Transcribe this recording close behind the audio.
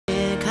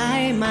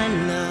开满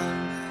了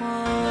花。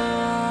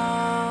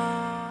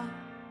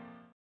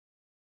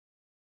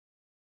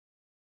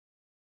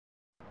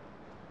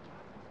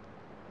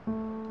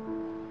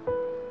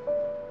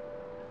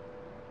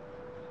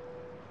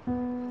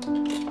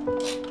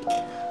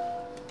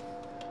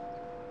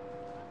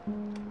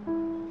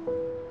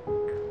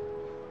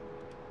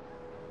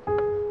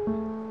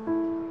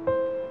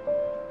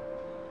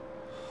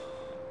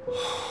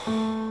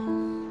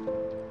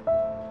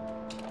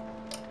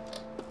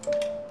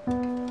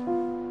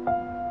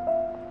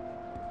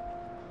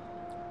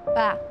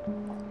爸，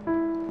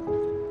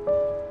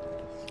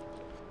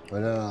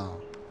回来了。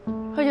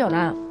喝酒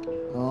呢。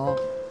哦。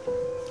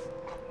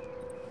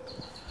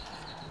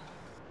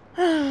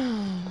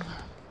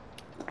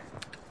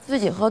自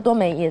己喝多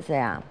没意思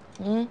呀。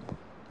嗯。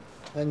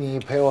那你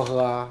陪我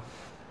喝啊？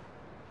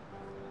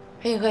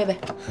陪你喝一杯。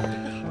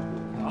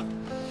好。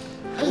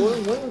我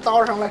给你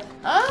倒上来。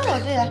啊，我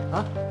自己来。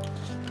啊。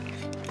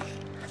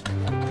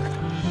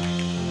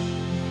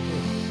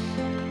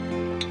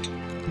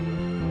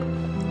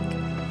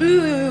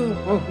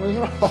没事。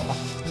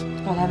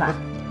老太板。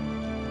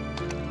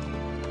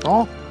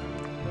走。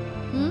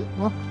嗯。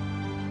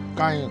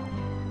干一个。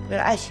为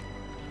了爱情。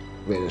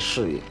为了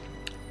事业。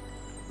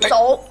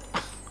走。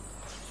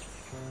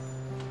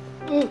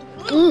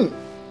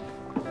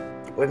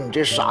我说你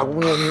这傻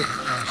姑娘，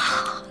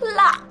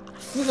辣。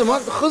你怎么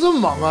喝这么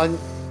猛啊？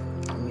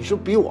你是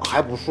比我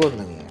还不顺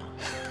呢你？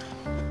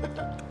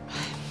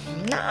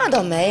那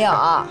倒没有。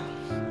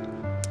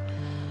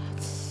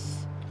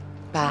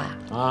爸。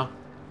啊。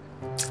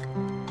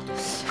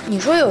你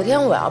说有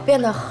天我要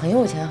变得很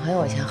有钱，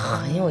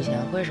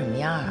会什么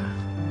样啊？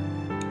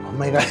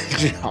没关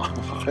系啊，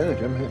很有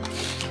钱没有，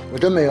我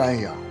真没关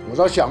系啊。我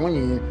倒想过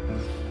你，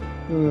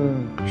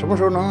什么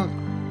时候能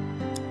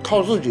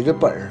靠自己的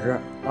本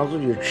事让自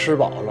己吃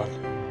饱了，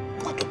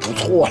那就不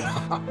错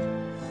了。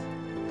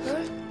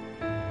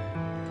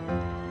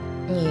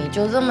你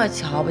就这么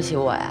瞧不起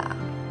我呀？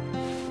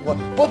我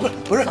不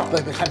是，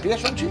别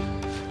生气，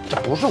这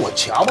不是我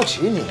瞧不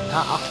起你，你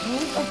看啊。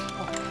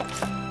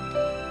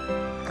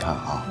看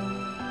啊，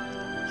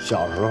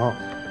小时候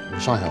你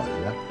上小学，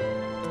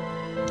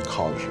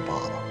靠的是爸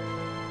爸，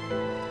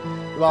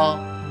是吧？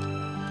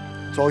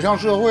走向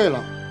社会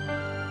了，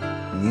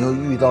你又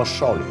遇到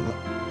少林了，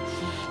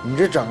你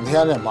这整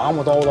天的忙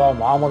忙叨叨，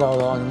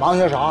你忙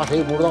些啥谁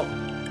也不知道。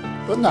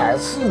说哪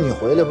次你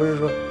回来不是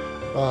说，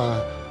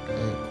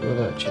给我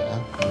点钱，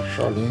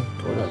少林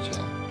给我点钱，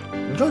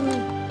你说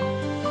你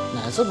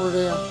哪次不是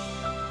这样？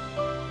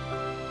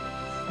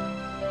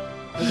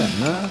你怎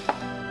么呢？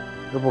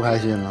又不开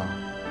心了？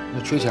那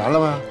缺钱了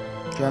呗？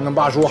现在跟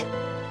爸说。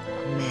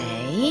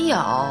没有。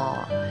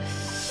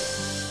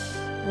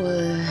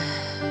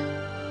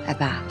哎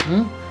爸，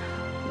我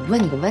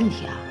问你个问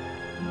题啊。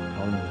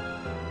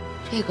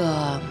这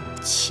个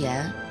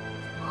钱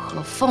和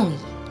凤仪，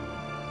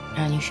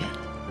让你选，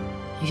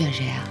你选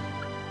谁啊？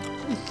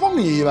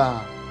凤仪呗，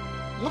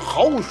那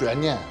毫无悬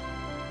念。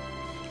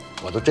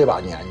我都这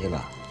把年纪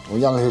了，我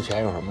要那些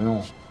钱有什么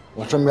用？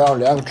我身边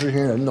连个知心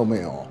人都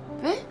没有。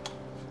哎，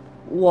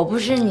我不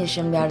是你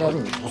身边的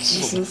知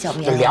心小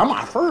棉袄。这两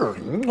码事儿，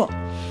你说，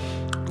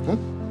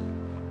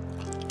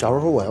假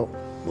如说我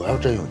要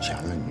真有钱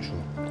了，你说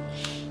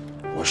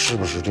我是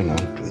不是就能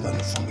追到那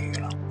凤仪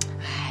了？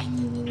哎，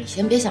你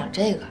先别想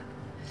这个。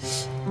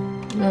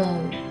那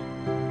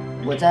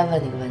我再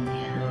问你个问题。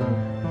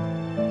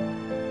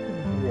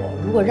我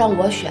如果让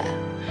我选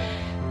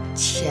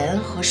钱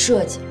和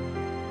设计，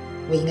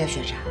我应该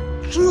选啥？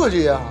设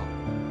计呀。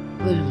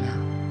为什么呀？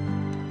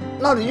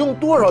那得用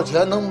多少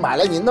钱能买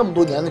来你那么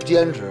多年的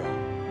坚持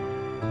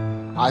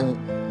啊？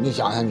你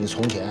想想，你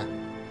从前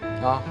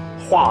啊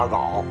画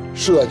稿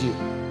设计，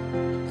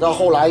到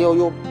后来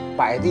又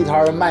摆地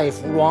摊卖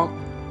服装，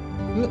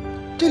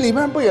这里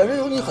面不也是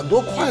有你很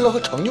多快乐和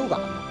成就感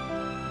吗？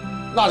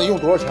那得用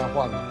多少钱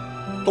换呢？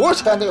多少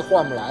钱它也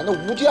换不来，那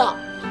无价。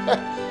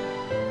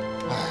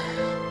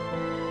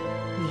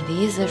你的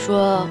意思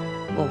说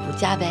我无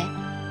价呗？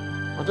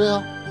啊，对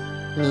呀，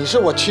你是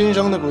我亲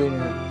生的闺女，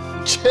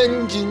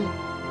千金。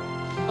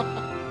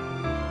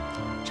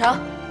成，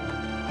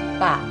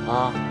爸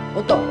啊，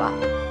我懂了，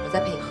我再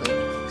陪你喝一杯。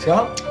行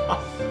啊，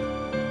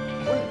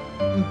不是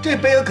你这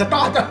杯子可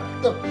大点，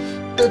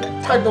这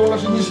太多了，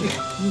是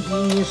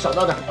你少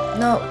倒点。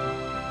那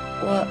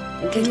我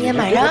给你也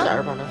买上。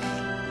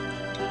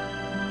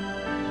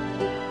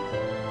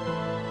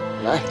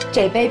来，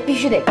这杯必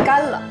须得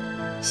干了，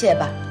谢谢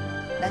爸。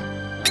来，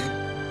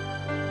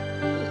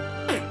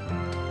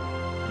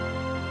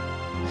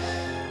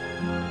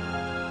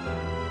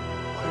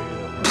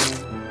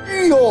哎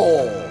呦，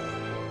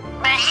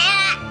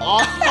好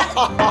样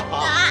的，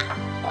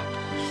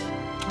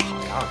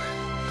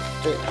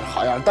这也是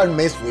好样，但是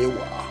没随我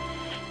啊。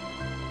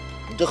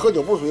你这喝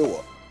酒不随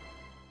我。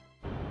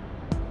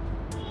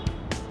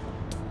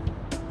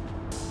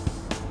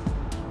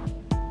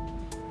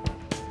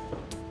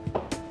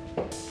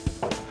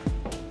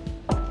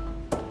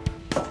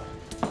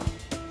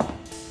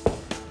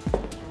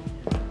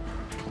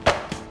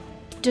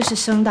这是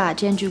声大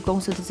监剧公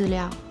司的资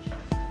料，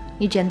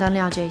你简单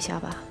了解一下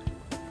吧。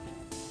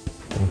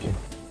OK。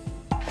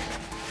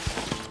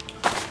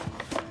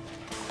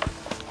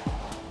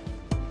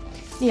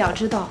你要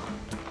知道，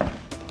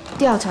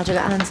调查这个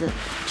案子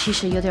其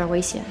实有点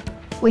危险，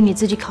为你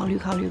自己考虑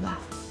考虑吧。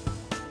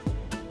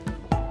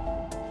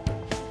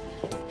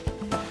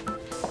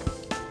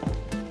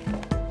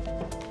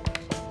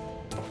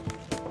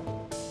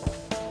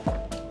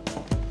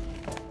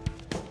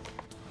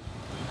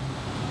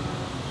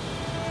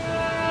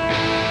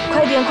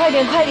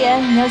快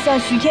点！你要像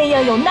徐天一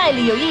样有耐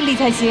力、有毅力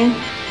才行。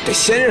得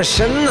先热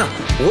身呢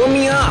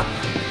，warming up。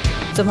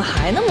怎么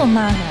还那么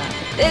慢啊？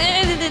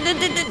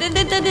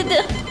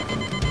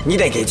你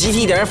得给机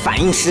器一点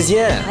反应时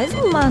间。还这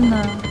么慢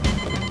呢？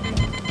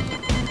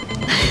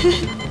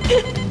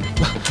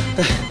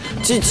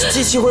机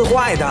器会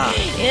坏的。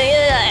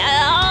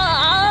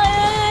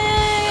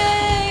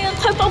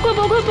快跑！快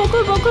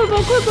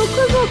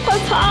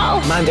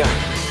跑！慢点，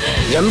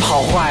人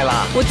跑坏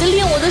了。我在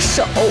练我的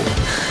手。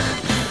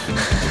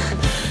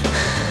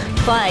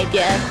快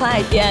点！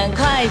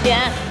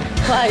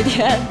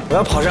我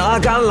要跑上阿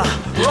甘了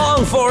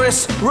 ！Run,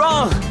 Forrest,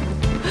 run！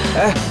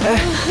 哎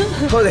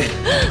，hold it。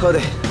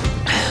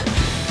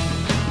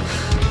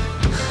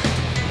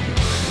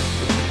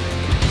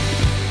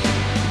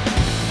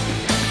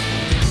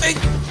哎。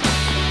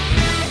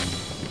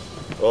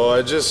Oh,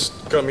 I just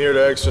come here to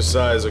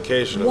exercise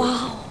occasionally.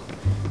 哇，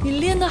你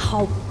练得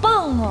好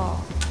棒哦！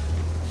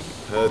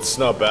 It's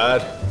not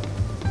bad.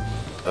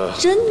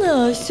 真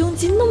的，胸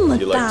肌那么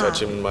You like 大。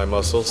 touching my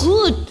muscles?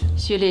 Good。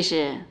徐律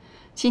师，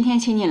今天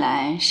请你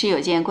来是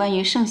有件关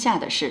于盛夏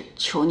的事，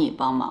求你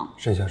帮忙。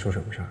盛夏出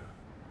什么事儿了？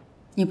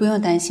你不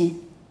用担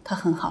心，他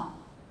很好。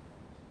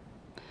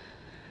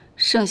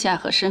盛夏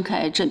和申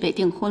凯准备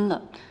订婚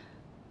了，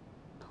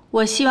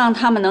我希望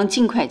他们能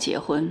尽快结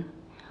婚。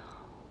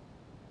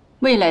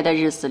未来的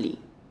日子里，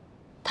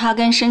他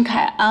跟申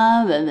凯安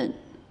安稳稳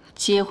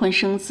结婚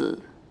生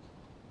子，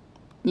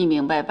你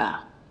明白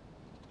吧？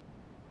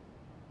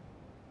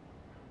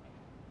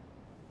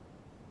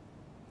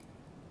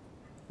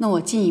那我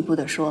进一步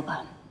的说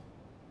吧，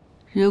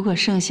如果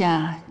盛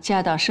夏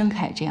嫁到申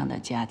凯这样的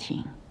家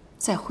庭，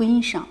在婚姻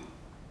上，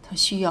她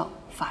需要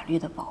法律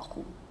的保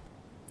护。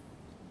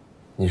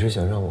你是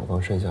想让我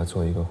帮盛夏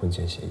做一个婚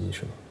前协议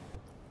是吗？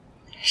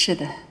是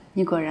的，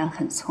你果然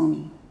很聪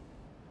明。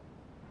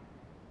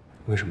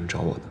为什么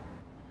找我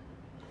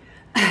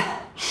呢？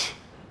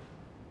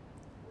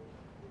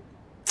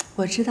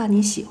我知道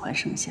你喜欢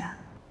盛夏，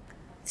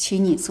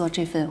请你做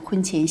这份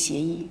婚前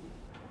协议，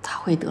他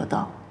会得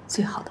到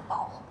最好的保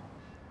护。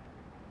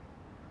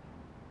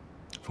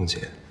凤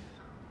姐，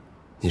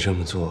你这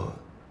么做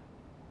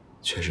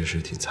确实是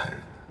挺残忍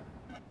的。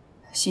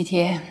徐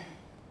天，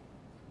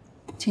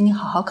请你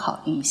好好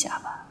考虑一下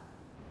吧。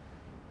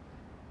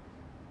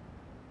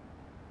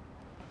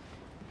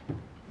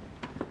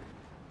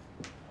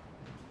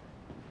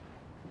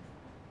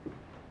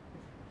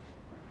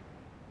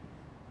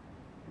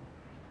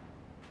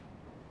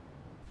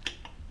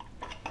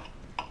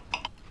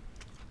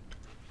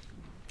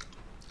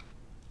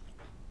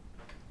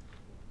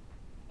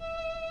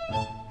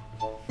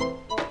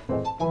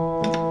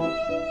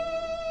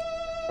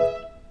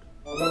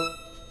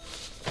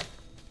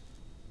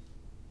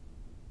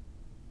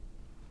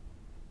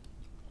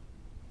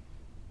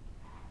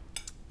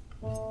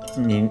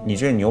你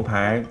这牛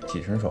排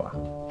几成熟啊？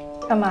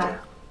干嘛呀？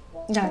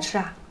你想吃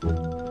啊？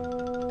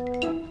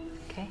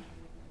给。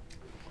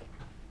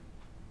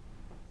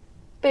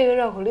背个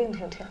绕口令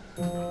听听。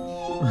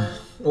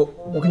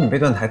我给你背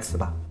段台词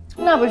吧。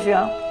那不行，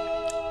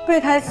背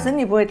台词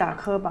你不会打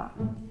磕吧？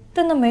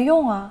但那没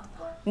用啊！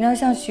你要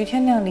像徐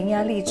天那样伶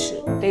牙俐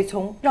齿，得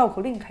从绕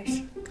口令开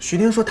始。徐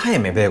天说他也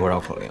没背过绕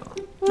口令啊。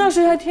那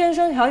是他天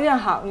生条件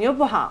好，你又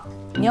不好。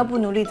你要不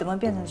努力，怎么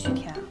变成徐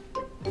天啊？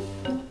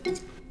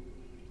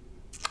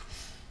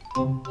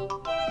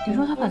你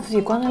说他把自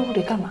己关在屋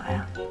里干嘛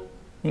呀？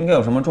应该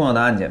有什么重要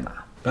的案件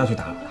吧？不要去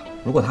打扰他。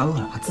如果他饿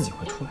了，他自己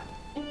会出来。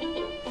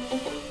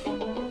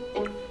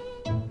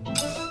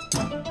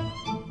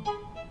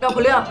绕口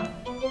令。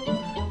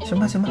行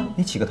吧，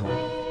你起个头。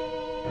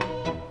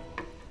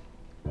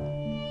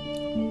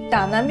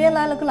打南边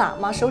来了个喇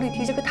嘛，手里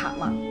提着个塔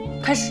嘛。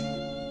开始。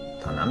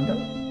打南边，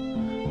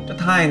这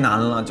太难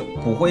了，就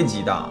不会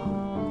几的。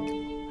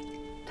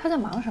他在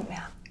忙什么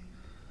呀？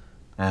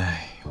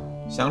哎呦，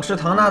想吃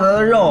唐纳德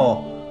的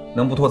肉，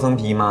能不脱层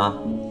皮吗？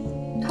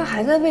他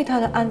还在为他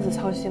的案子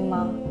操心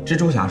吗？蜘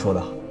蛛侠说得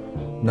好，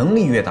能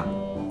力越大，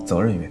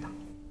责任越大。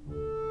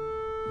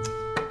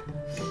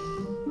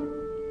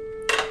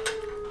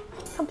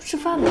他不吃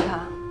饭呢，他。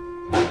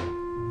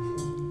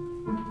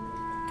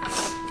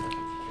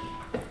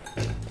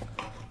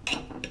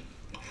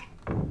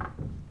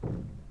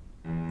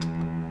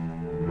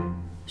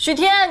许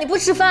天，你不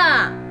吃饭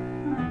啊？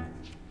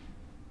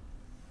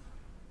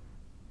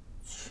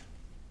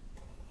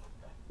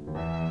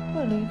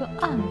为了一个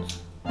案子，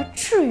还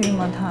至于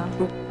吗他？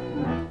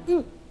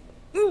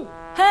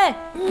嘿，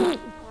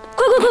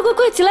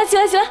快，起来！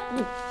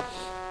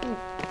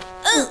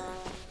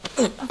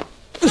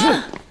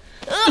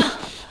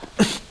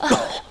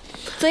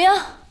怎样？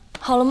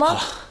好了吗？好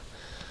了。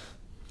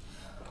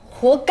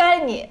活该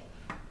你！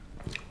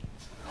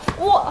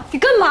哇，你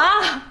干嘛？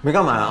没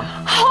干嘛呀。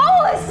好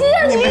恶心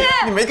啊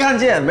你没看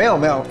见？没有。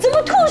怎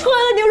么吐出来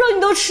的牛肉你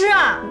都吃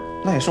啊？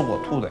那也是我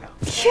吐的呀。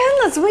天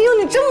哪，怎么有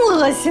你这么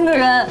恶心的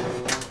人？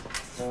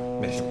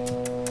没事。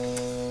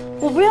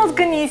我不要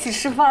跟你一起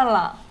吃饭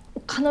了，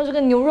我看到这个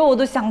牛肉我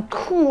都想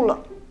吐了。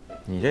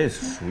你这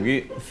属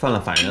于犯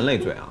了反人类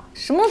罪啊！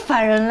什么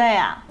反人类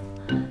啊？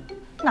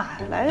哪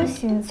来的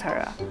新词儿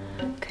啊？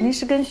肯定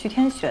是跟徐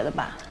天学的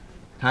吧？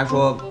他还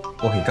说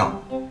我可以告。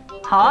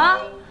好啊，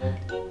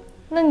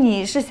那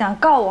你是想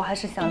告我还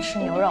是想吃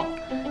牛肉？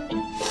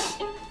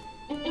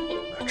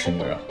吃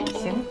牛肉。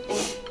行，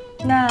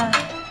那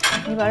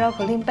你把绕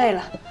口令背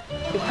了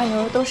，1块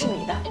牛肉都是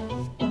你的。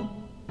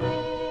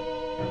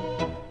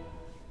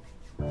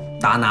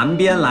打南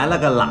边来了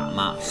个喇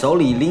嘛，手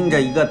里拎着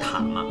一个塔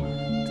嘛。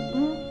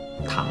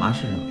塔嘛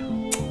是什么呀？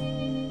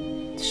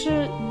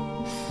是，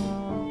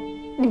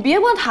你别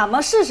管塔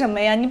嘛是什么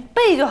呀，你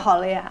背就好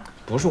了呀。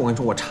不是，我跟你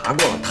说，我查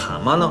过了，塔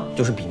嘛呢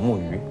就是比目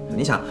鱼。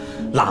你想，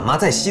喇嘛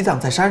在西藏，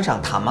在山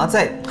上，塔嘛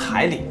在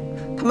海里，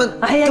他们……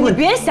哎呀，你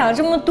别想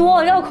这么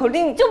多，绕口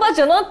令你就把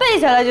整段背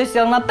下来就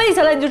行了，背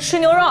下来你就吃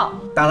牛肉。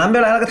打南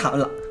边来了个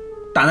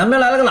打南边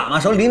来了个喇嘛，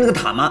手里拎着个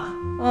塔嘛。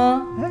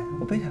哎，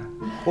我背下来。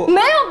我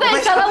没有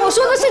背下来，我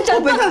说的是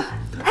整段。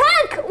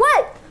Hank， 喂，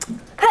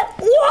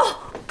哇！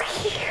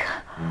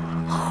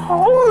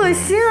好恶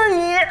心啊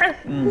你！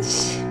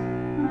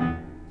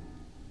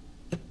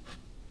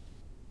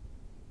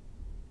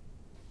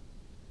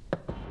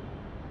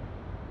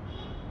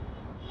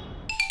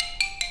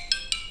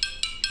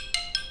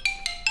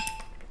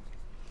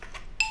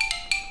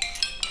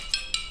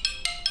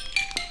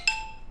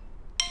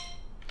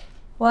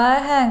喂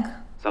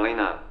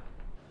 ，Hank。Selina，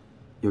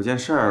 有件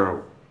事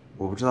儿，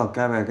我不知道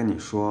该不该跟你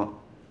说，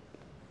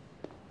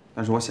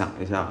但是我想了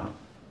一下，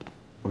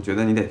我觉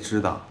得你得知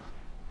道。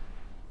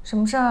什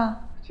么事儿啊？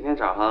今天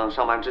早上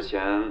上班之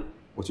前，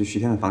我去徐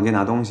天的房间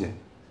拿东西，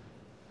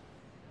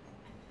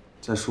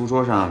在书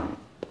桌上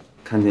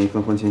看见一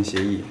份婚前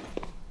协议。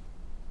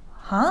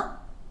啊？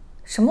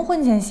什么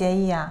婚前协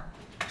议啊？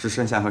是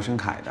盛夏和盛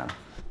凯的。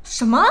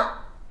什么？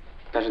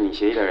但是你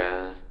协议的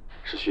人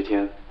是徐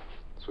天，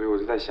所以我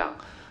就在想，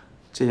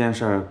这件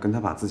事儿跟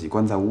他把自己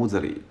关在屋子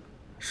里，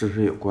是不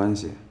是有关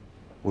系？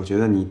我觉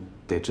得你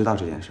得知道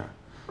这件事儿。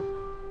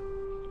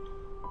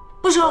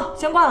不说，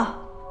先挂了。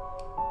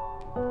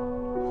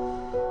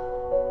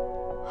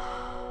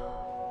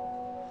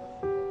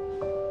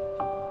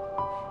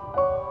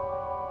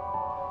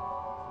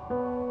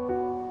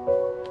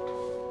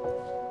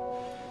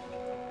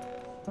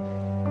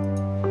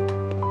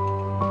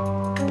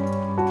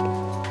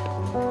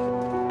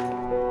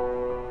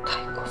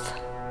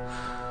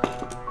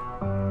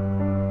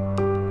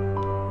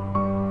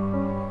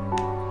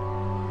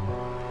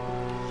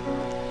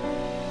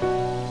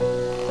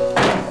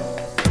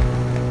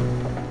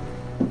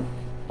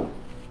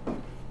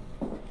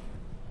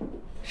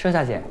盛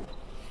夏姐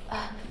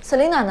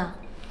，Selina 呢？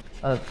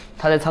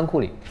她在仓库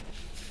里。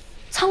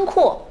仓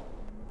库。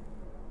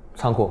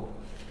仓库。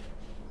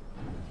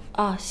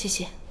啊，谢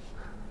谢。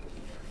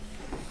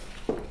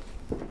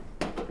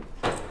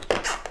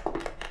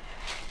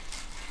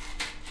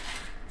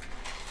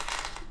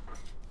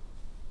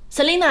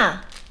Selina，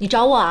 你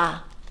找我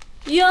啊？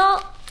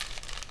哟，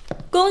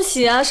恭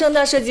喜啊，盛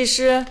大设计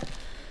师！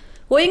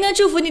我应该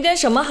祝福你点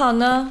什么好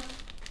呢？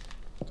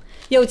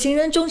有情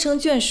人终成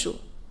眷属。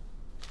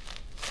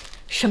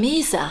什么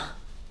意思啊？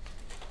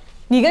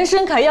你跟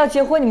申凯要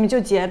结婚，你们就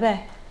结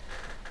呗，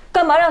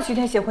干嘛让徐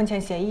天写婚前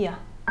协议啊？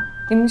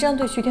你们这样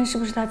对徐天是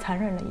不是太残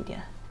忍了一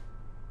点？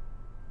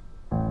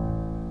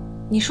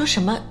你说什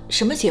么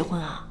结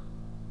婚啊？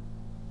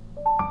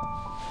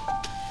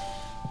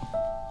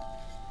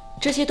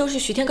这些都是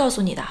徐天告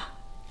诉你的？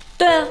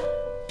对啊，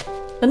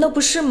难道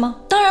不是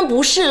吗？当然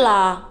不是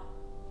啦！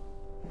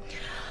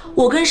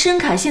我跟申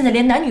凯现在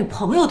连男女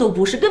朋友都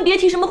不是，更别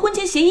提什么婚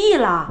前协议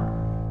啦。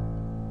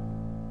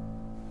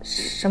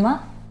什么？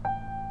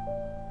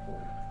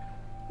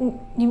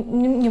你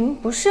们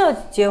不是要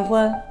结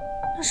婚？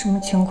那什么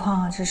情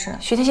况啊？这是？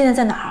徐天现在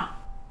在哪儿啊？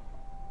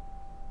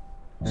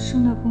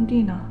盛大工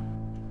地呢。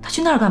他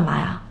去那儿干嘛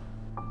呀？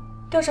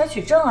调查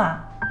取证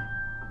啊！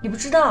你不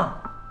知道？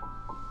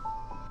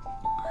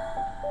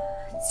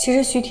其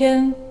实徐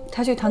天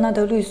他去唐纳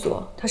德律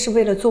所，他是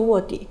为了做卧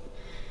底，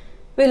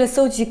为了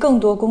搜集更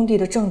多工地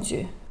的证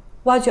据，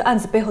挖掘案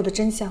子背后的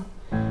真相。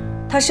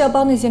他是要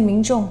帮那些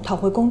民众讨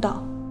回公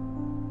道。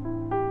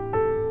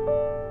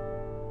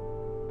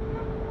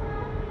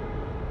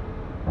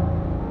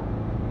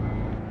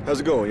How's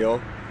it going, yo?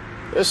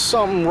 There's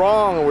something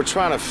wrong and we're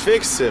trying to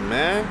fix it,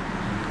 man.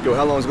 Yo,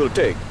 how long is it gonna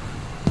take?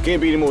 Can't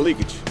be any more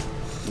leakage.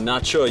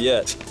 Not sure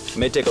yet.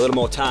 May take a little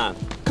more time.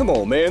 Come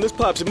on, man. This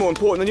pipes is more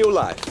important than your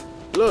life.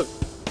 Look,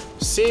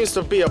 seems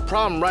to be a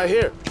problem right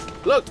here.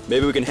 Look.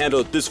 Maybe we can handle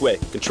it this way.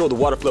 Control the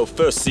water flow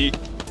first, see?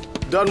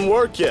 Doesn't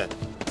work yet.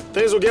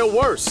 Things will get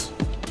worse.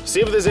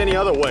 See if there's any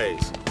other ways.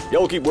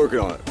 Y'all keep working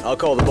on it. I'll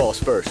call the boss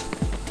first.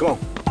 Come on.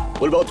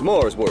 What about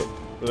tomorrow's work?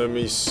 Let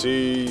me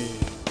see.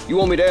 You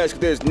want me to ask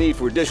if there's need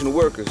for additional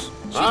workers?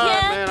 All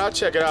right, man. I'll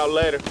check it out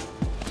later.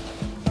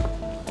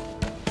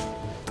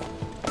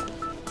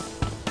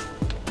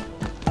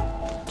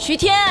 徐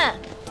天，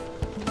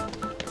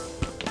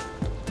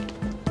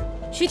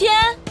徐天。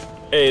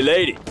Hey,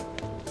 lady.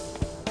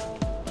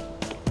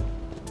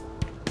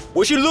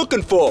 What you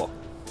looking for?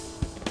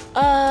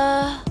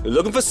 You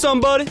looking for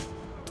somebody?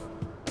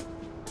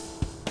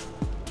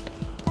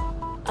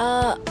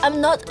 I'm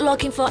not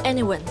looking for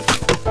anyone.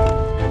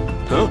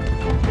 Huh?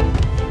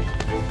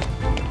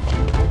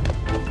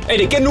 Hey,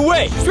 they're getting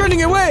away! She's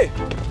running away!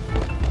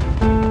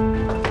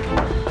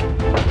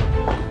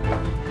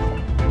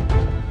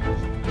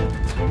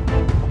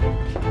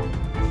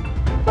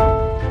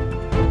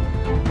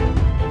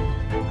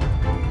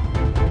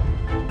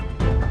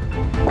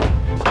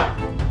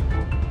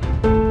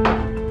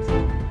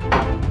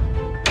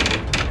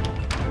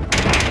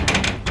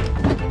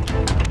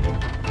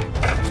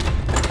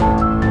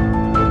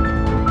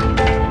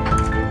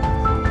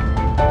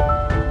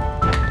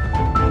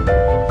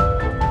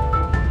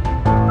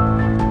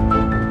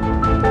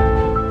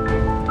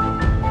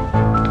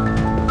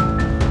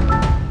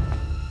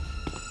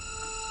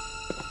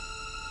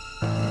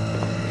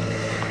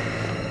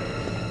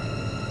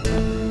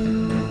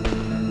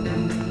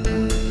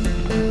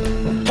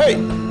 Hey!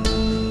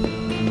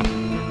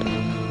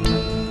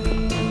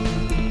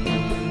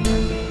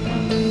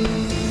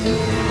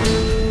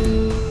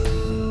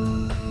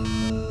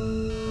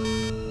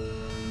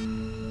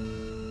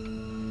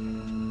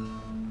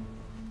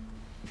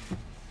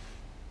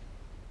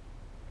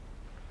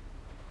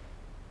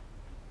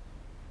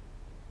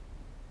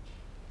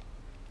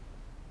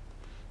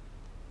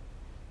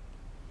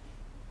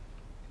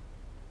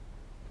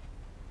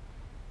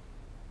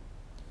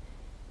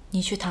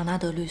 你去唐纳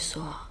德律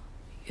所，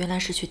原来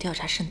是去调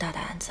查盛大的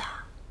案子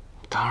啊？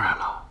当然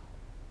了，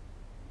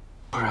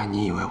不然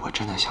你以为我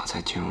真的想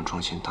在金融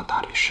中心当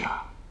大律师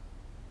啊？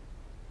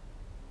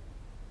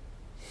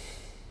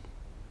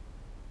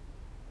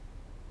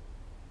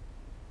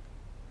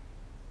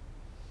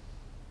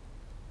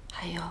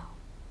还有，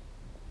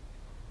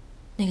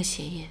那个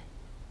协议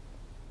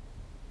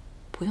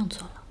不用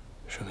做了。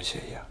什么协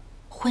议啊？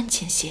婚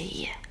前协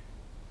议。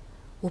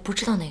我不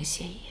知道那个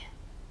协议。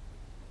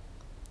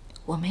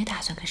我没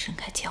打算跟盛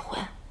凯结婚。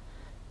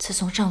自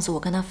从上次我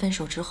跟他分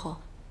手之后，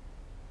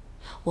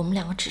我们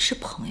两个只是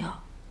朋友。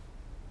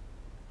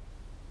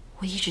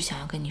我一直想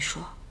要跟你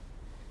说，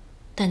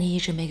但你一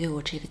直没给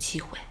我这个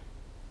机会。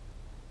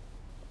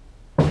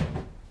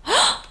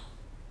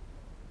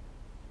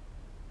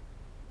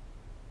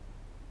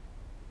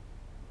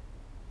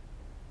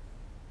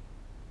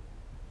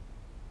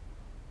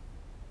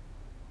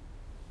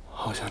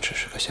好像只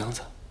是个箱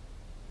子。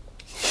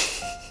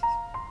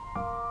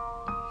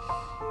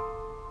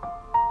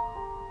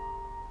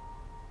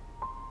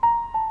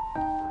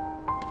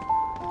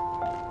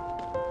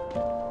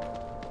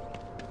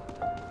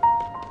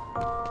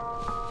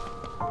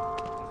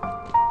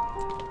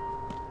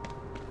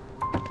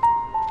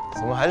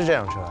怎么还是这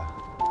辆车呀？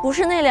不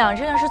是那辆，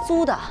这辆是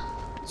租的。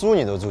租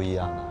你都租一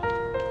样的。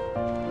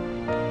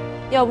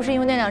要不是因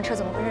为那辆车，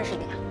怎么会认识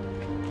你啊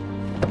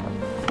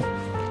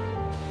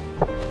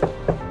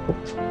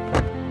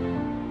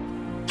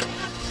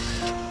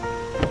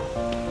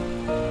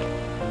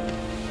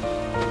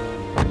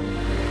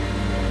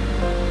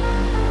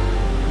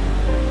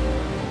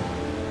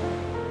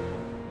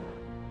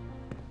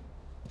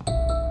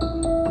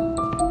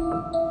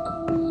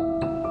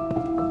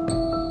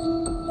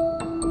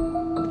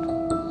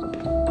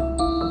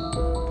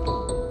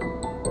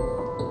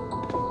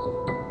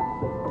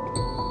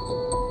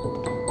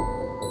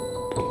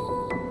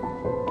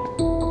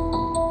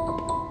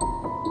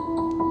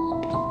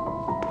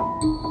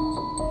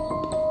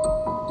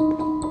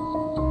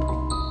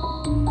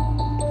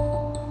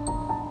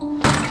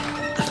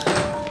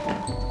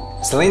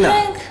？Selina，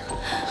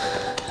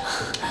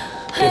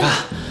 别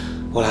怕，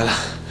我来了。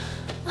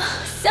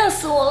吓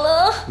死我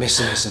了！没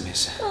事没事没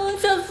事。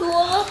吓死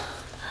我了！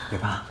别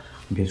怕，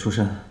你别出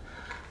声，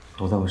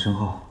躲在我身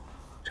后。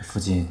这附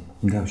近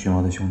应该有熊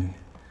猫的兄弟，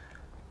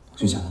我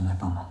去叫他们来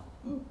帮忙。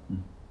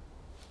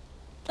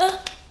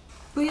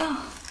不要，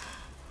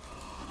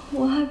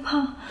我害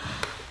怕，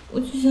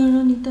我就想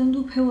让你单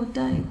独陪我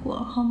待一会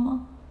儿，好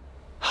吗？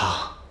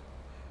好。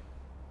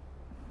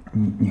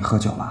你喝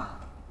酒了？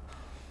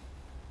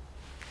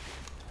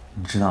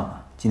你知道吗？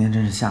今天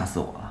真是吓死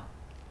我了！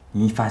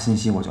你一发信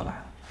息我就来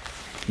了。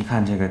你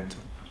看这个，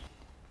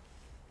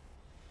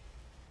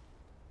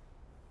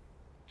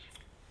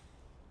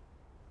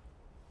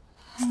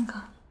那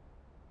个，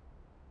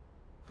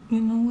你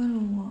能为了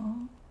我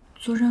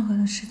做任何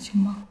的事情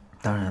吗？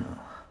当然了。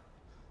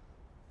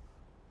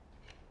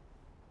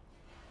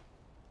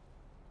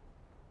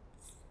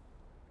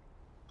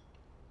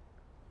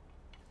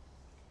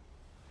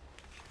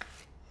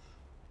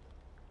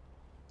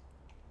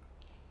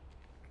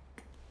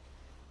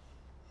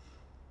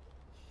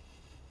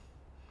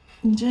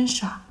你真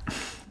傻。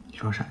你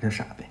说傻就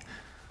傻呗。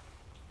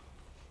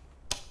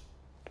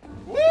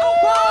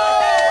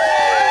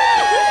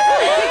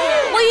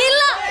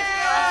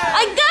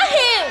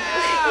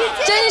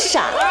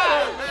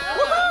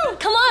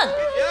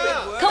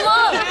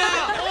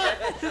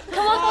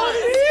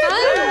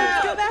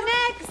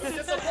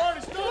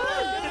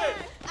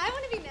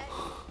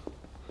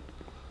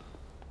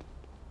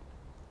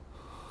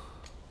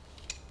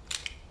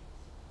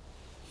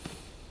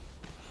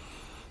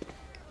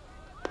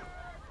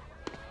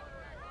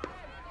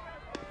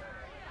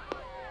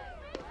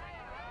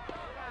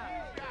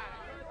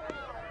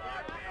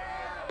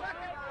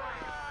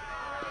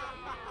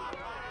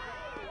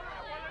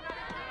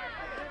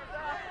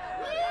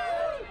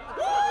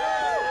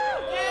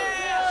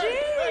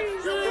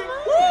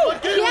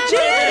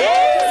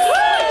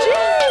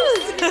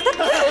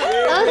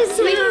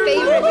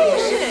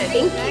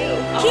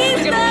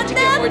He's the dumbest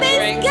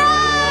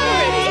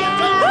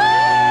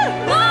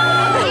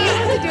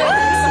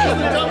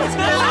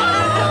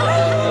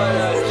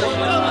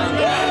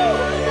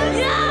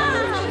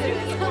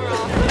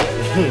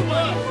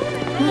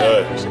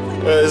Hey,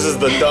 this is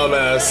the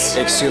dumbass.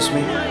 Excuse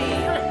me?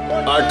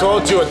 I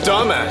called you a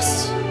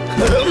dumbass.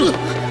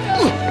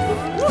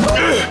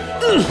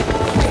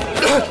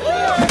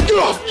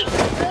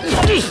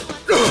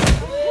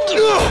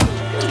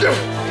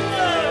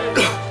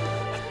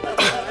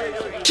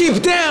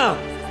 Keep down.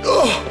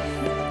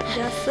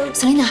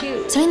 小丽娜，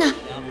小丽娜，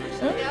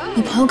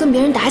你朋友跟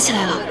别人打起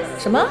来了。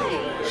什么？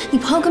你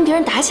朋友跟别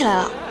人打起来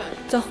了。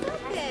走。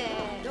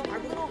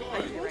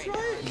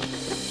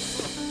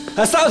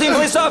 Assaulting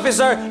police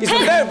officer is a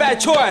very bad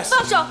choice.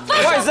 放手！放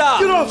手！ Rise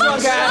up! Get off! 放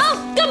手！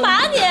干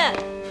嘛你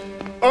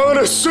I'm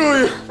gonna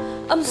sue you.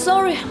 I'm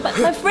sorry, but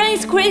my friend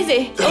is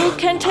crazy. You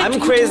can take I'm him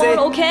crazy.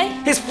 tomorrow, okay?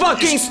 He's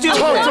fucking stupid.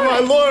 Talk to my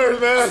lawyer,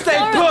 man. Stay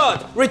put,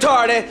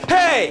 retarded.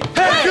 Hey,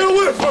 hey! Get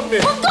away from me.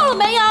 疯够了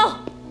没有？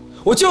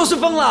我就是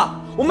疯了，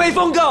我没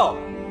疯够。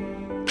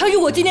他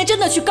如果今天真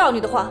的去告你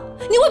的话，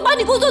你会把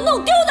你工作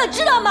弄丢的，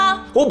知道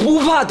吗？我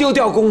不怕丢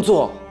掉工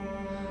作，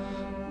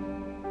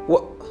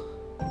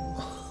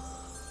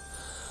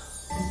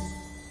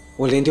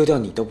我连丢掉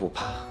你都不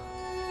怕。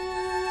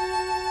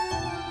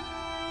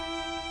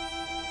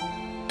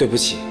对不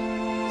起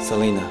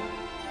 ，Selina，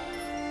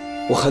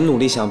 我很努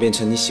力想要变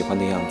成你喜欢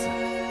的样子，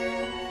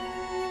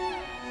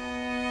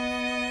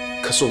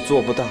可是我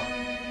做不到。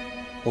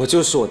我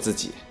就是我自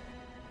己，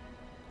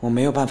我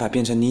没有办法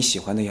变成你喜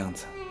欢的样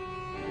子。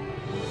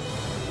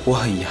我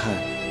很遗憾，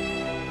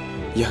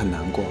也很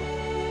难过，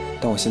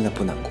但我现在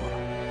不难过了。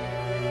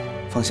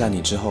放下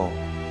你之后，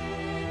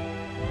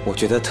我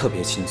觉得特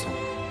别轻松。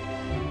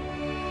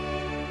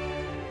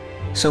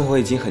生活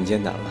已经很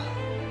艰难了，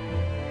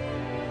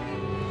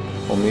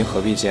我们又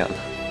何必这样呢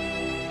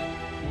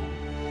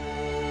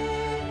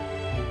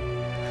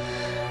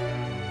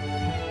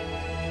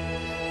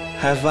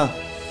？Have fun，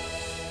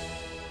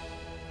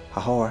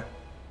 好好玩。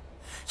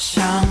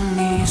想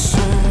你是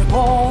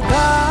我的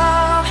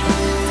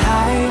太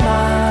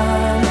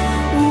难，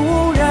无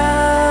人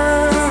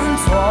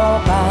作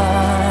伴，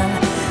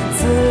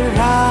自然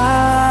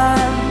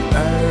而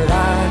然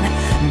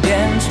变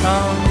成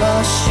了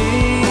习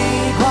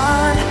惯。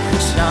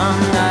相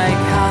爱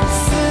看似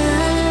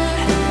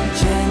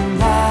简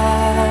单，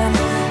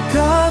各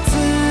自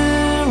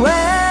为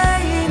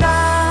难，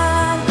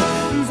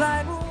再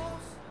不。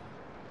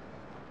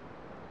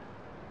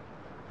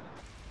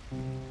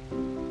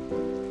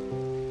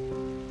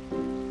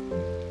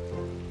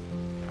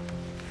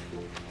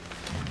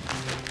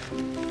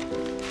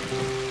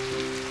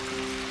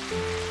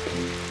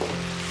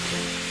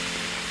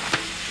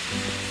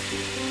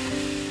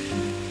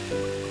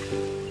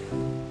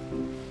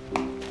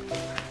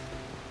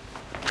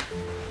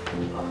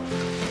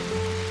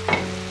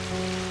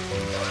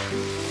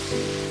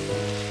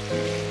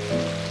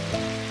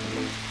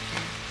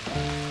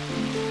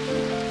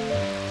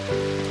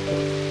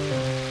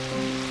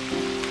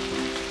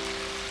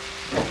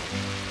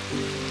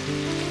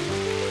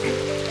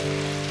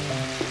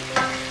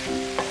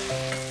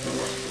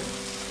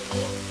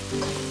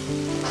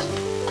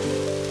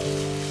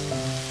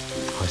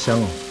好香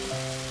哦！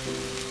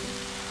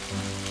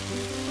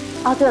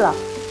哦，对了，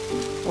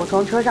我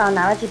从车上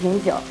拿了几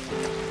瓶酒，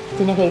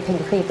今天可以陪你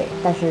喝一杯，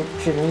但是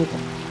只能一杯。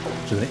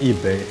只能一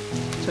杯，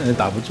这样也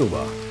打不住吧？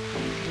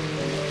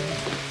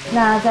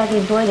那再给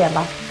你多一点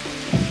吧。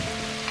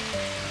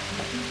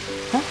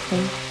啊，可以。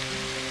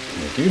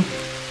Thank you。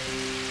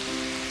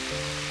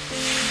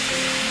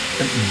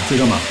这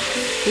干嘛？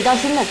一道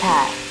新的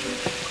菜，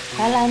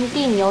白兰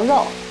地牛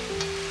肉。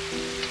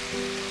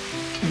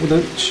不得，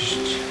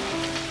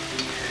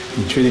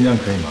你确定这样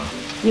可以吗？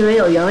因为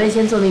有原味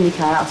鲜做秘密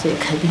调料，所以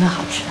肯定会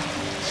好吃的。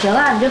行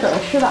了，你就等着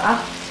吃吧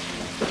啊。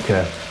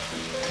OK。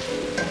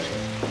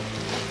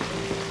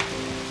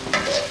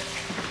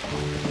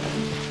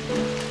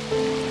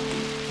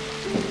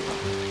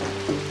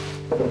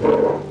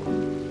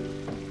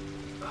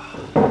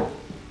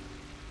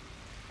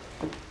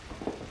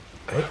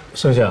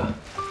盛夏，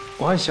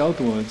我和小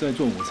朵在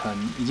做午餐，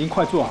已经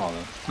快做好了。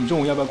你中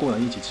午要不要过来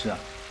一起吃啊？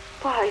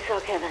不好意思啊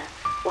 ，Kevin，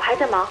 我还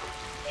在忙，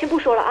先不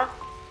说了啊。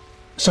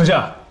盛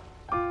夏。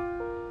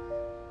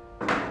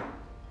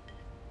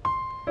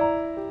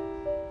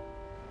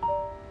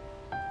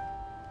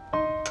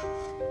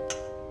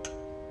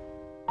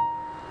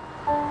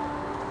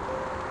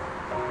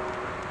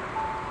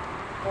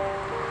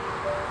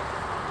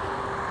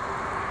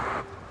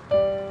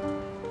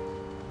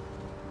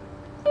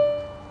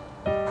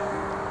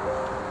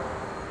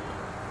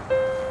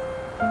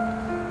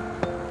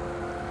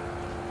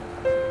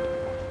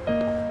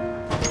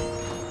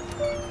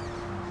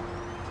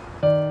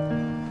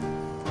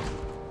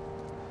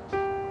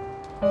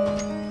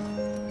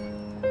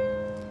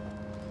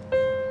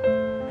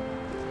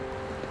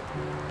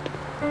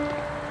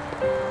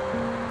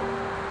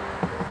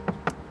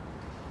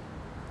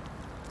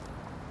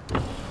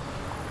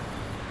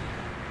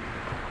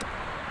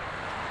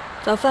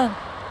早饭。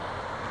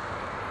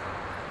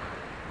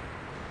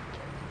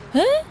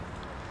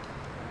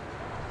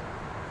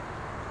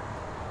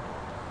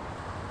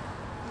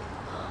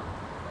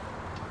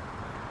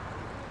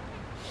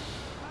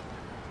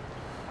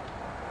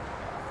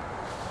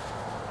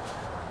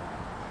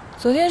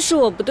昨天是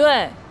我不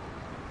对，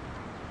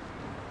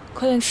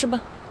快点吃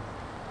吧。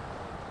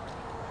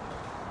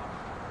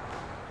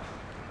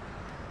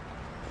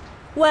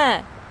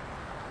喂，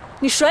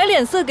你甩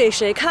脸色给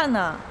谁看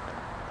呢？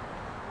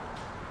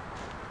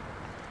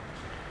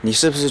你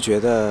是不是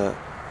觉得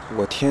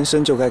我天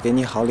生就该给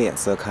你好脸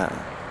色看？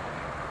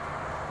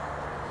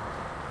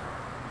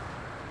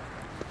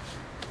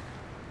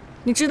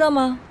你知道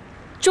吗？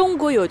中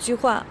国有句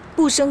话，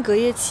不生隔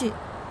夜气，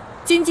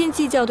斤斤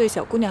计较对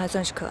小姑娘还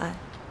算是可爱，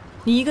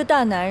你一个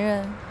大男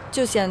人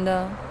就显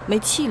得没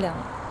气量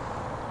了。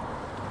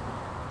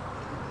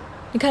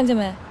你看见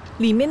没？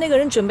里面那个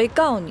人准备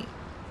告你，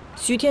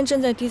徐天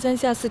正在低三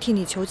下四替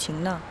你求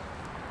情呢。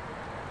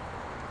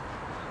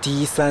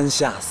低三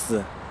下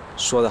四，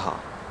说得好，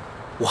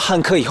我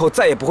汉克以后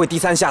再也不会低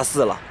三下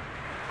四了。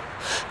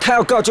他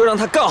要告就让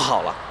他告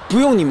好了，不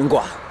用你们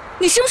管。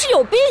你是不是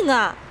有病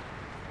啊？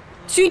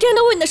徐天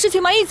都为你的事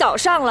情忙一早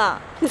上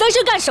了，你在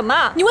这干什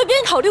么？你为别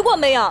人考虑过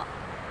没有？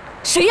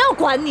谁要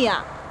管你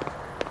啊？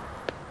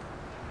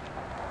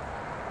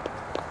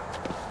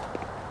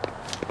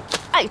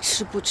爱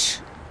吃不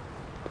吃。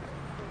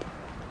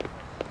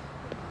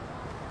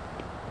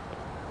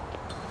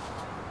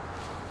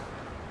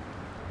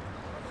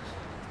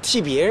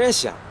替别人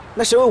想，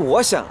那谁为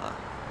我想啊？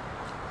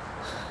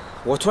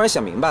我突然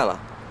想明白了，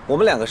我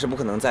们两个是不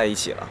可能在一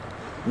起了。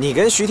你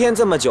跟徐天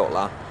这么久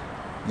了，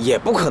也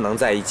不可能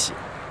在一起。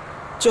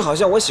就好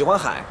像我喜欢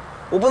海，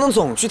我不能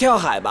总去跳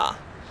海吧？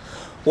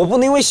我不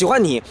能因为喜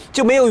欢你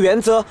就没有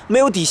原则、没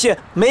有底线、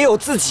没有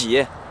自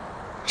己，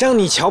让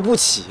你瞧不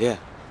起。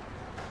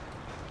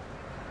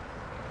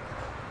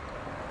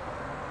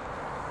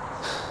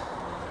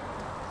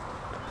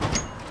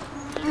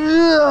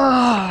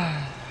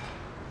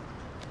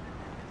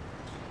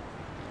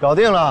搞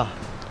定了，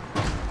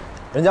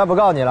人家不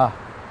告你了，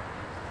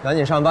赶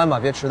紧上班吧，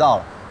别迟到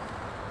了。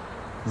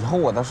以后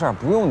我的事儿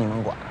不用你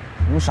们管，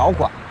你们少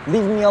管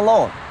 ，leave me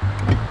alone。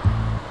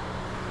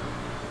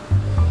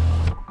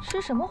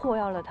吃什么火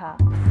药了他？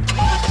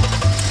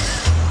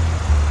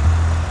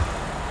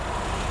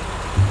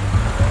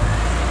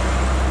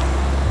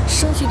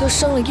生气都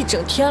生了一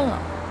整天了。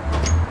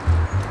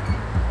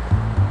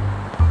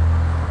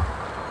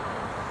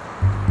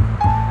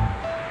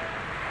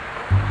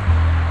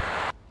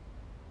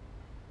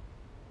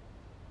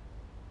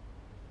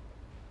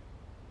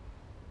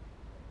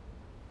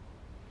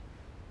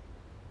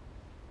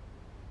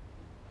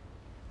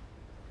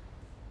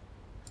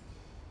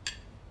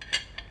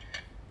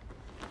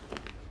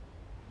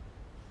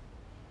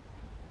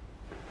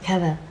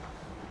Kevin，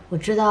 我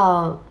知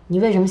道你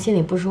为什么心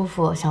里不舒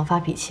服，想发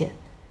脾气。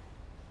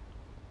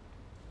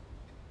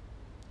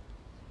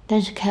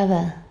但是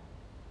Kevin，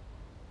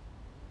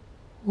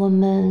 我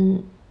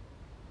们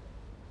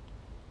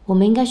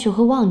应该学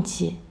会忘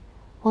记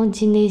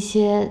那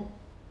些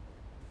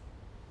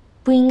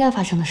不应该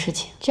发生的事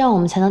情，这样我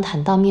们才能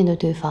坦荡面对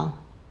对方，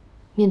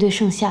面对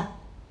盛夏。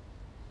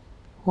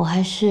我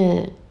还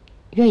是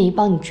愿意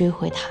帮你追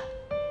回他，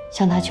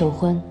向他求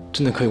婚。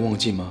真的可以忘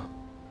记吗？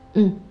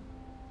嗯。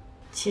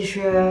其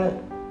实，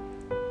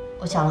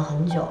我想了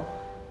很久。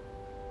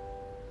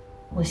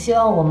我希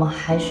望我们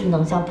还是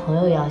能像朋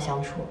友一样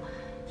相处，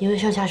因为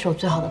盛夏是我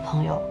最好的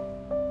朋友。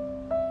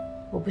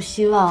我不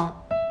希望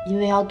因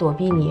为要躲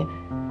避你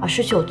而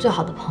失去我最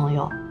好的朋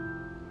友，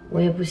我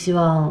也不希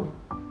望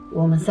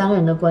我们三个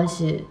人的关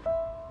系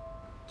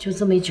就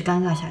这么一直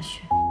尴尬下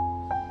去。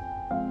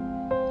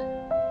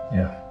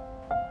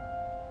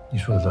你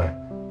说的对。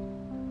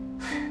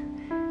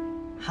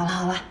好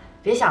了，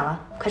别想了，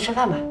快吃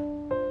饭吧。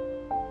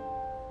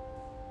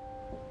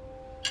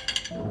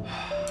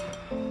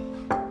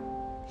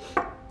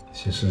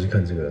先试试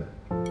看这个，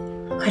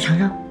快尝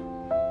尝，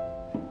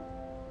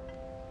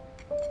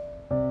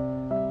怎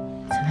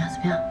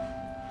么样？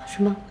好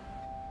吃吗？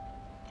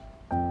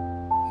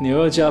牛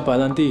肉加白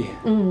兰地，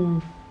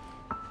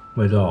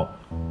味道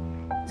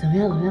怎么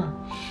样？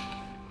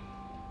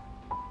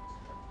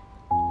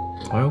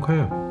还 OK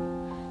啊。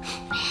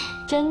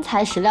真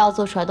材实料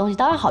做出来的东西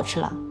当然好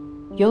吃了，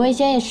原味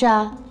鲜也是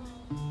啊。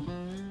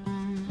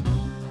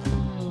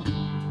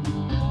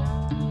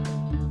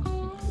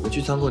我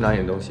去仓库拿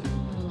点东西。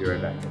Be right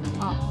back。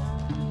哦。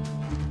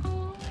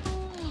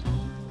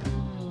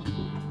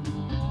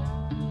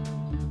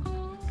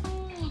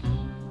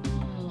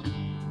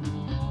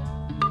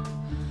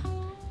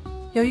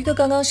有一个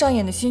刚刚上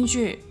演的新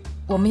剧，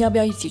我们要不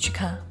要一起去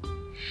看？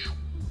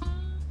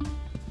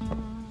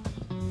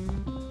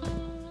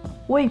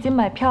我已经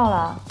买票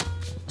了。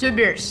Two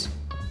beers.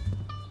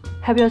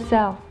 Have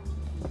yourself.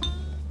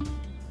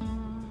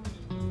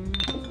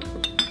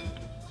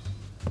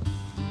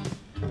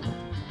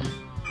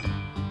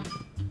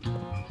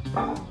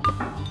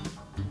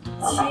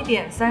 7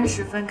点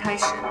30分开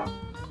始，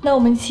那我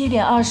们7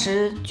点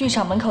20剧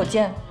场门口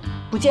见，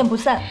不见不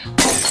散。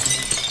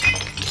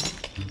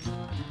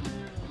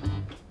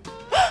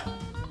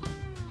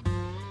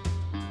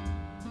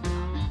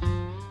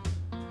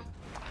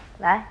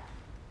来，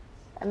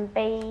干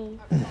杯！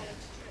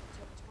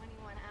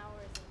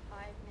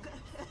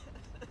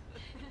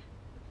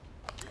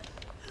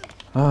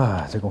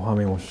啊，这个画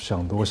面我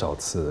想多少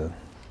次了，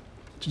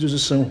这就是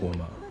生活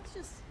嘛。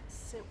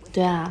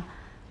对啊，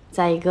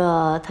在一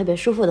个特别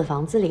舒服的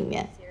房子里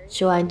面，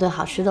吃完一顿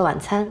好吃的晚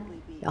餐，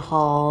然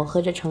后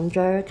喝着橙汁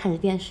儿，看着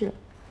电视，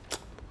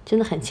真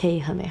的很惬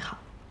意，很美好。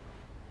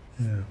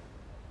嗯。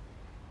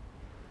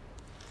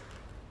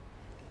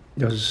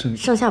要是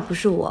盛夏不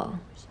是我，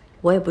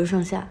我也不是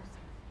盛夏，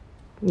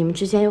你们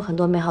之间有很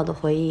多美好的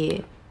回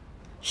忆，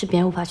是别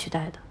人无法取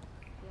代的。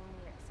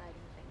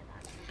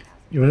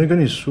有人跟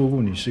你说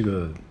过你是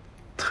个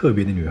特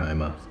别的女孩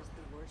吗？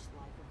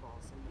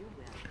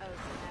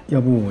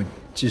要不我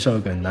介绍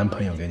个男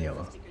朋友给你好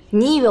吗？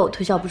你以为我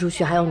推销不出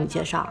去还用你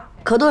介绍？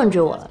可多人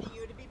追我了呢。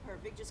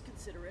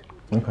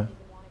OK。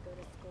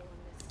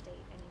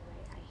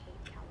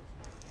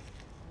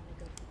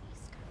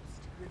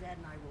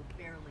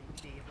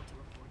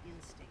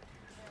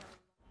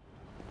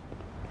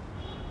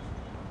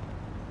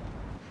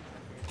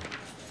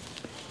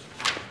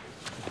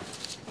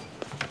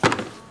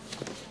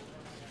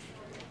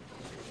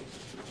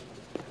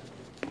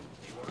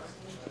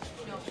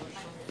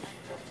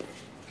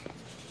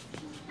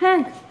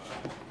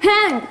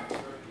Hank，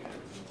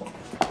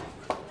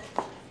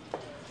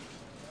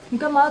 你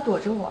干嘛躲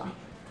着我？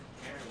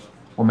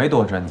我没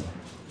躲着你，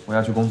我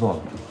要去工作了。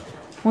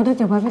我的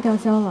酒牌被吊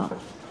销了。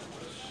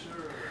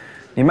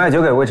你卖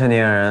酒给未成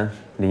年人，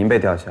理应被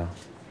吊销。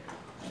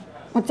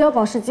我交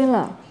保释金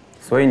了，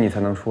所以你才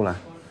能出来，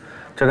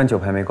这跟酒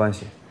牌没关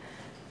系。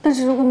但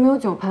是如果没有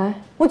酒牌，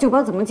我酒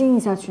吧怎么经营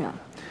下去啊？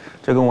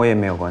这跟我也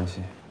没有关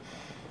系。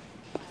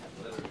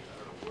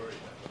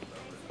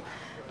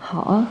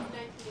好啊。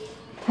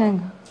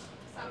Hank，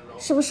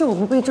 是不是我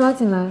不被抓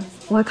进来，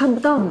我还看不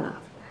到呢？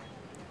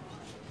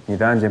你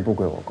的案件不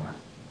归我管。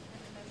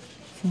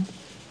行，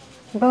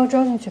你把我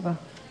抓进去吧。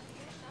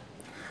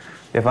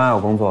别妨碍我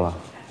工作了。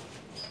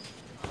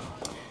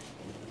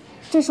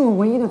这是我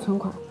唯一的存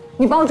款，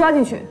你把我抓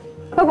进去，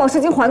把保释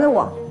金还给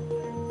我。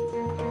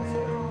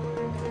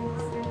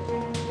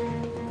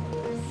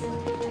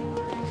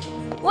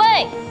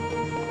喂，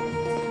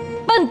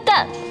笨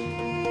蛋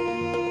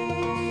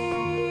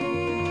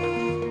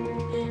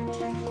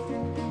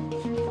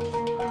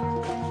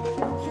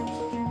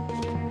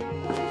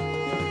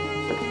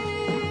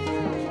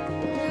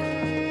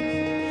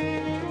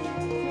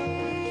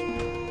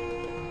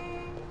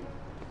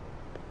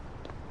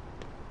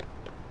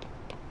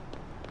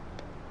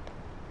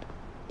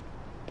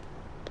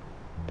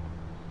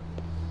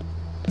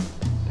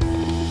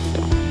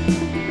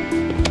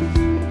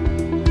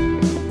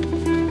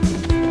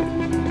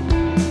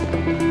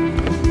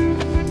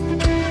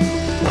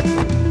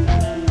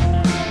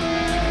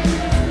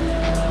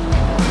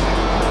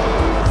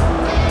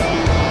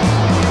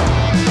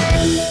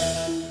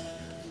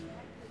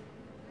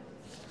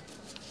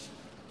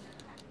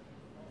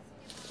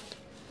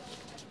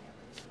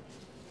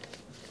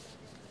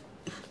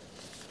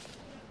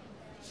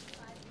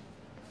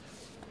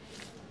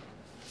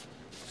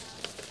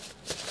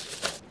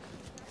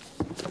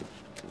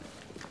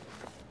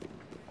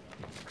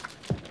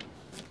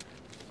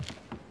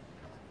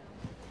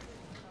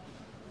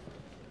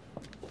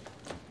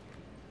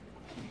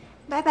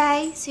！Bye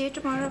bye, see you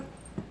tomorrow.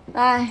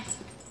 Bye.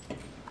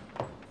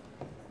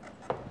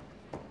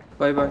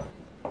 Bye bye.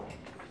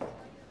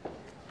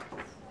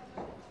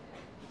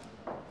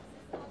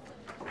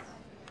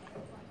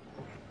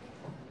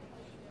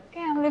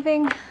 Okay, I'm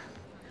leaving.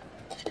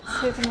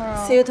 See you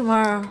tomorrow. See you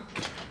tomorrow.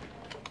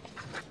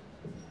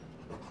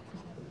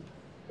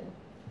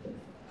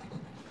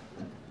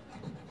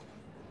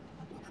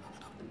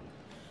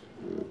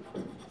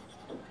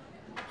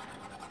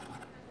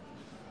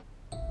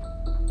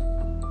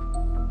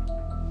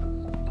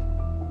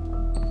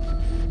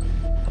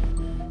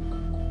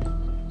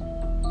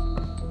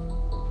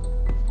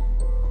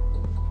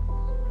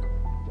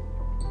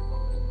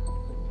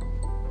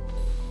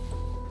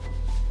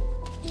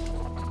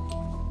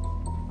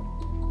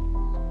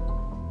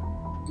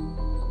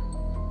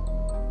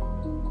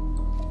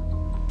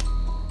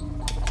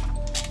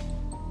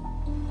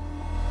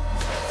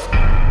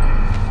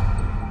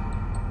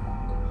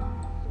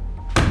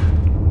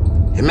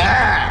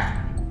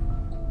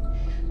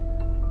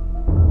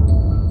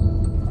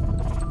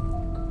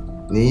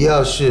你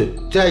要是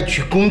再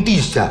去工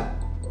地上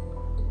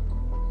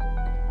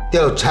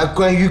调查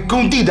关于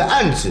工地的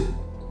案子，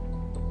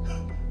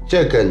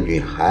这个女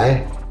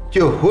孩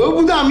就活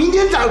不到明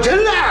天早晨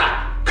了。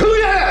工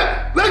人，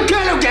我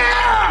看了看。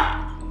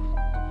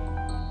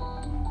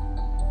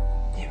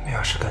你们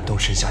要是敢动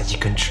剩下一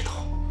根指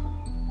头，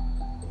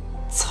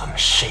咱们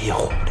谁也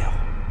活不了。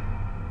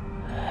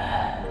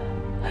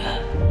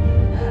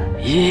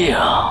いい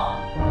よ。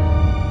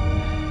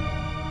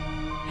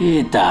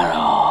いいだ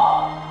ろう。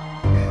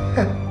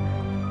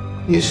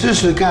你试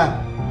试看。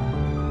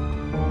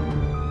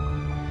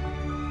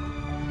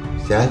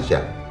想想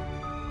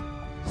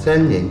，3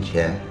年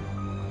前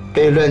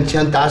被乱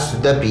枪打死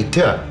的比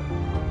特，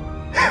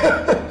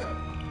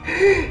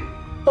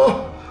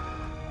哦，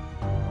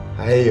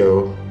还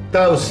有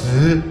到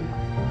死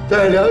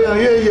在疗养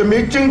院也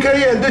没睁开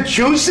眼的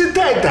琼斯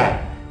太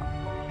太。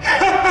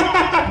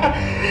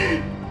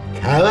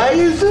かわ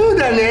いそう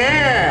だ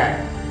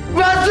ね。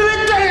忘れ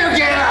たよ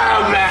け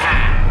お前。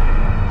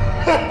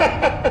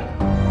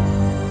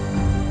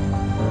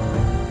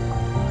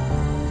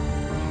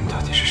你到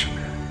底是什么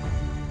人？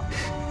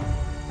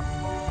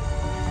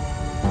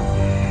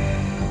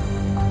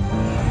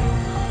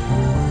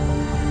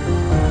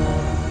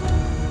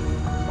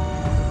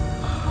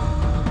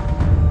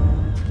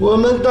我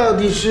们到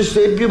底是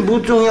谁并不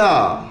重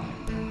要，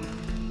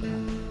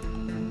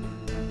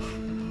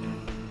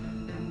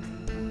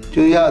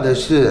重要的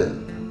是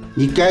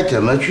你该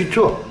怎么去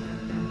做。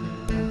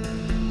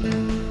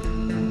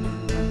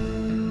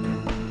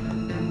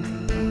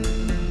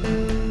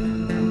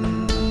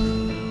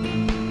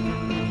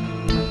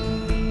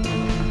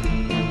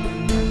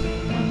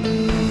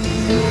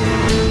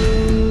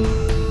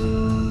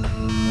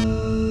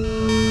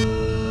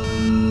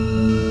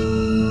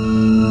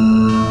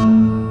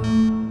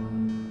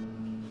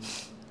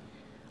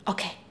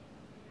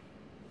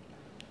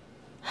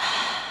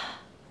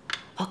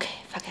OK，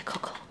 发给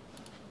Coco。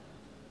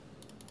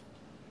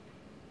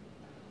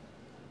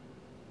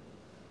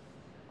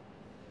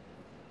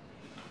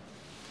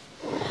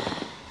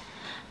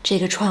这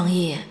个创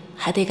意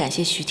还得感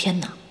谢徐天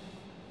呢。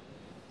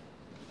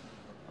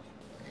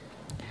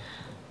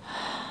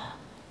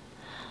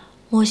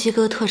墨西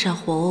哥特产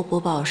火欧博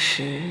宝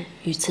石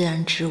与自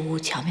然植物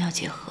巧妙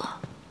结合，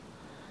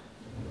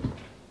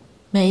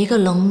每一个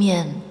棱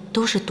面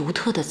都是独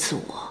特的自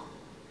我，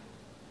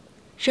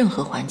任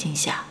何环境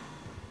下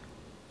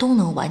都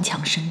能顽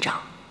强生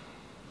长。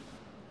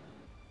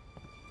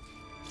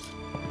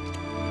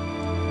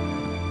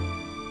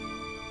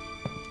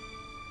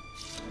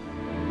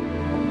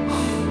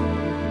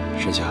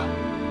盛夏，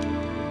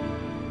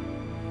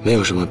没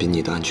有什么比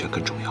你的安全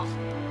更重要。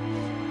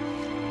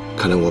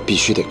看来我必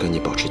须得跟你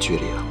保持距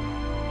离了。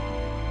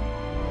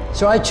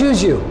So I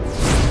choose you.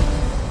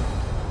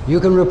 You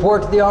can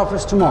report to the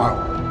office tomorrow.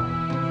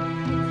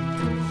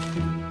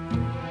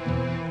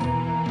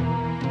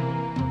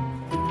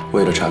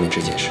 为了查明这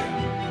件事，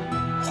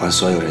还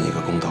所有人一个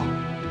公道，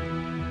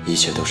一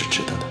切都是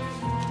值得的。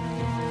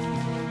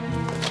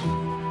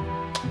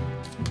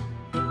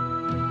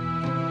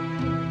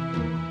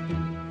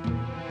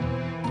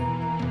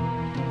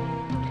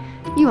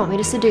You want me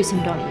to seduce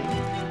him, don't you?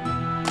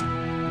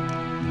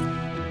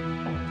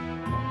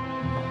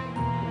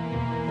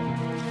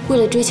 为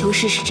了追求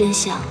事实真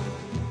相，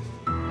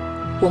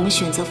我们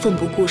选择奋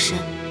不顾身。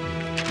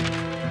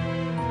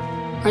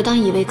而当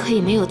以为可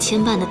以没有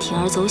牵绊的铤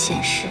而走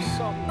险时，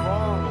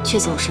却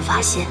总是发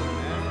现，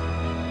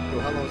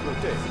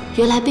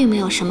原来并没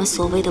有什么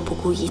所谓的不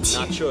顾一切。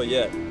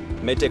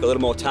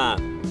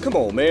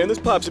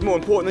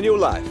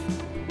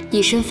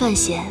以身犯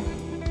险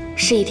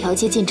是一条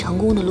接近成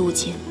功的路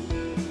径，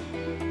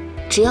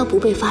只要不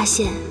被发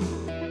现，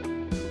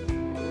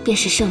便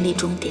是胜利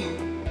终点。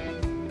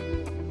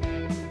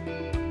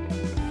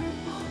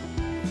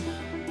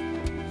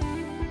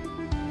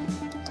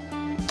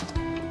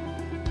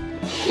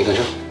你看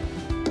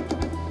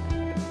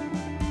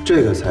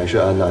这个才是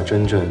安娜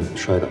真正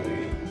摔倒的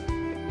原因。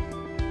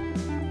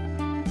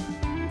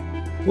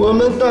我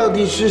们到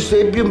底是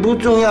谁并不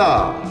重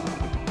要，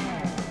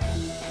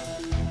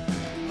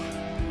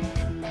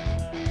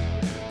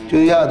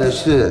重要的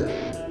是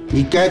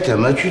你该怎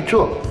么去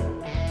做。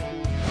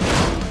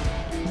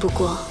不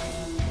过，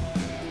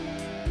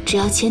只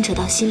要牵扯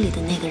到心里的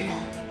那个人，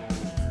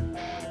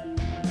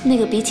那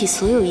个比起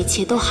所有一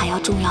切都还要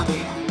重要的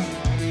人，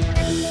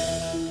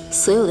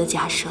所有的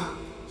假设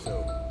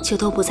就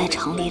都不再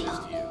成立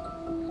了。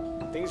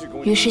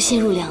于是陷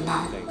入两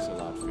难，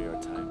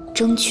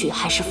争取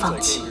还是放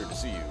弃。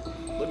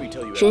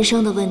人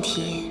生的问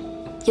题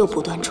又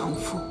不断重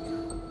复。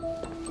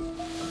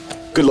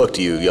Good luck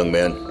to you, young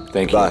man.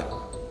 Thank you. Bye.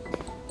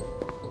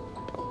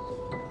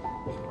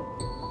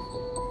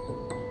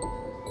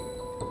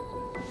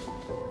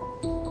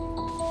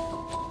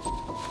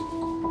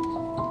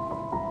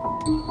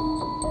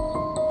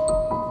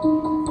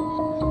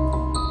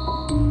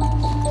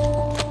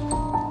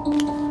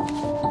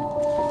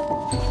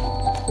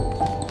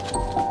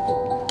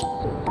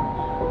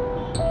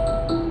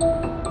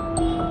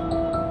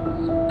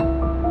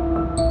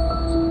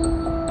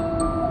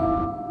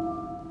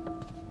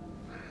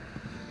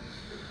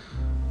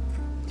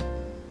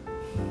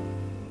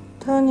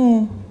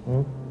 Tony，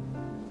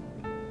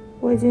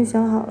 我已经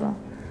想好了，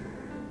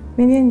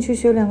明天你去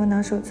学2个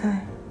拿手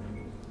菜。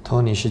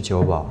Tony 是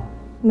酒保，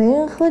没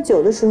人喝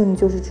酒的时候，你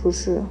就是厨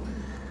师。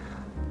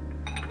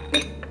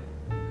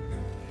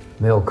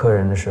没有客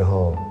人的时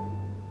候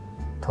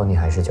，Tony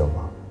还是酒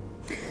保。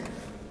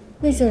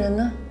那些人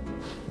呢？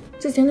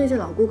之前那些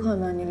老顾客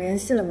呢？你联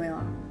系了没有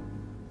啊？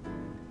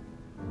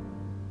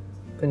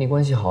跟你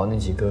关系好那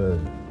几个，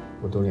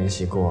我都联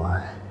系过。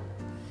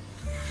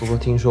不过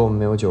听说我们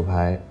没有酒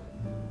牌，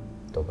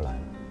都不来了。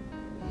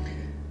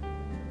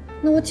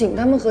那我请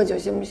他们喝酒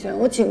行不行？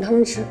我请他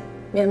们吃，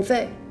免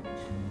费。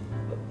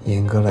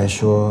严格来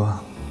说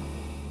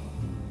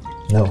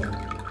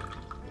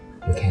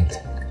 ，No，you can't。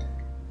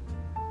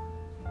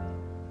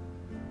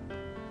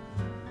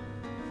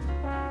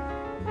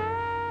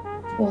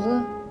我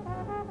喝。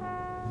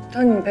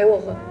那你陪我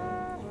喝。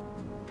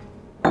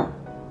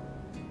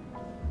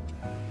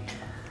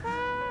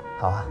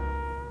好啊。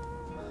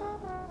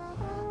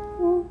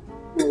我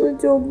的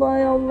酒吧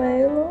要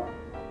没了。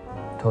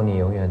Tony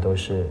永远都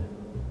是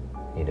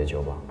你的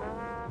酒保。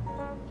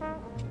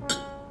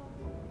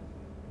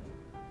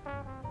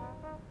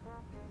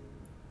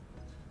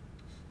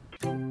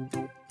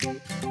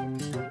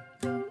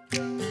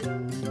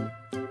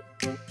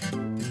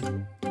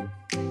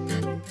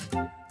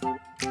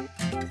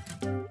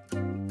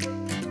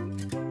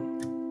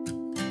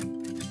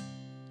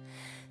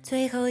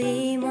最后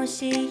一抹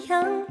夕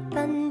阳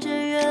伴着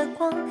月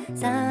光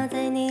洒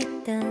在你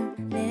的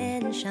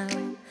脸上，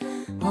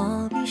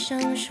我闭上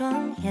双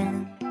眼，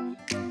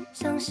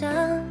想象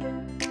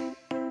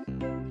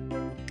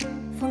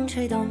风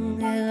吹动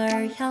月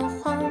儿摇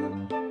晃，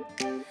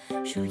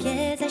树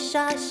叶在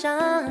沙沙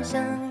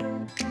响，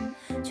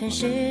全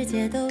世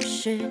界都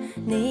是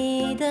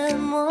你的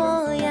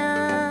模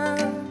样。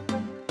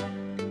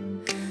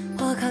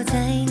我靠在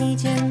你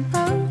肩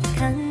膀，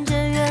看着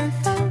远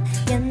方，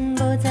烟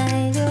波在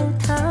流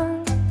淌，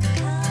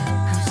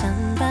好想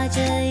把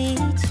这一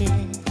切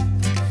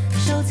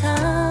收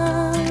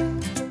藏。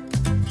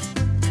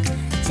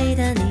记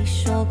得你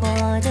说过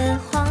的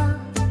话，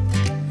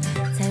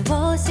在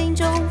我心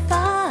中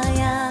发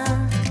芽，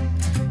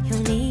有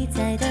你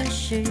在的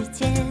世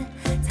界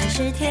才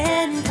是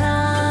天堂。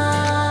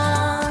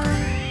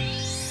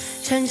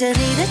乘着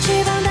你的翅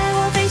膀带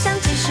我飞翔，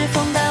即使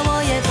风大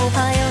我也不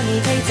怕，有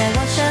你陪在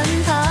我身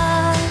旁。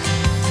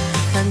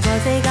翻过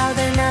最高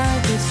的那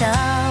堵墙，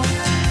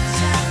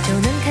就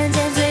能看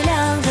见最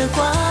亮的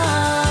光。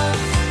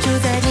住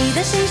在你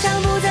的心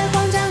上，不再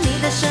慌张，你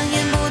的声音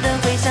不等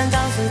回响，告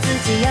诉自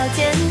己要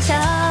坚强。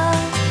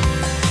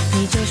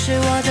你就是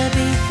我的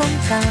避风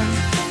港，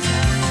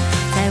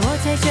在我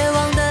最绝望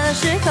的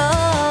时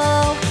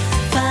候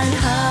返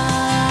航。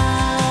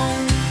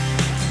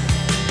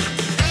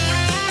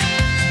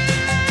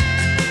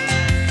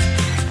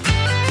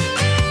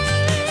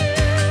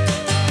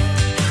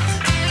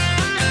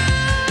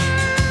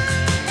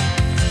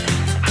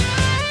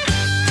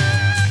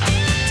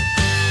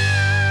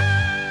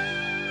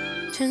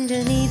乘着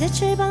你的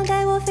翅膀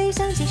带我飞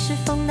翔，即使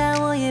风大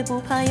我也不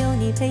怕，有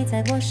你陪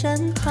在我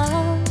身旁。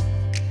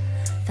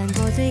翻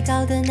过最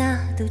高的那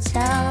堵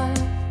墙，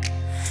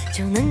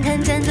就能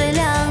看见最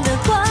亮的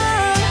光。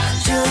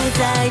住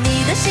在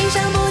你的心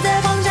上，不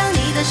再慌张，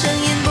你的声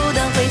音不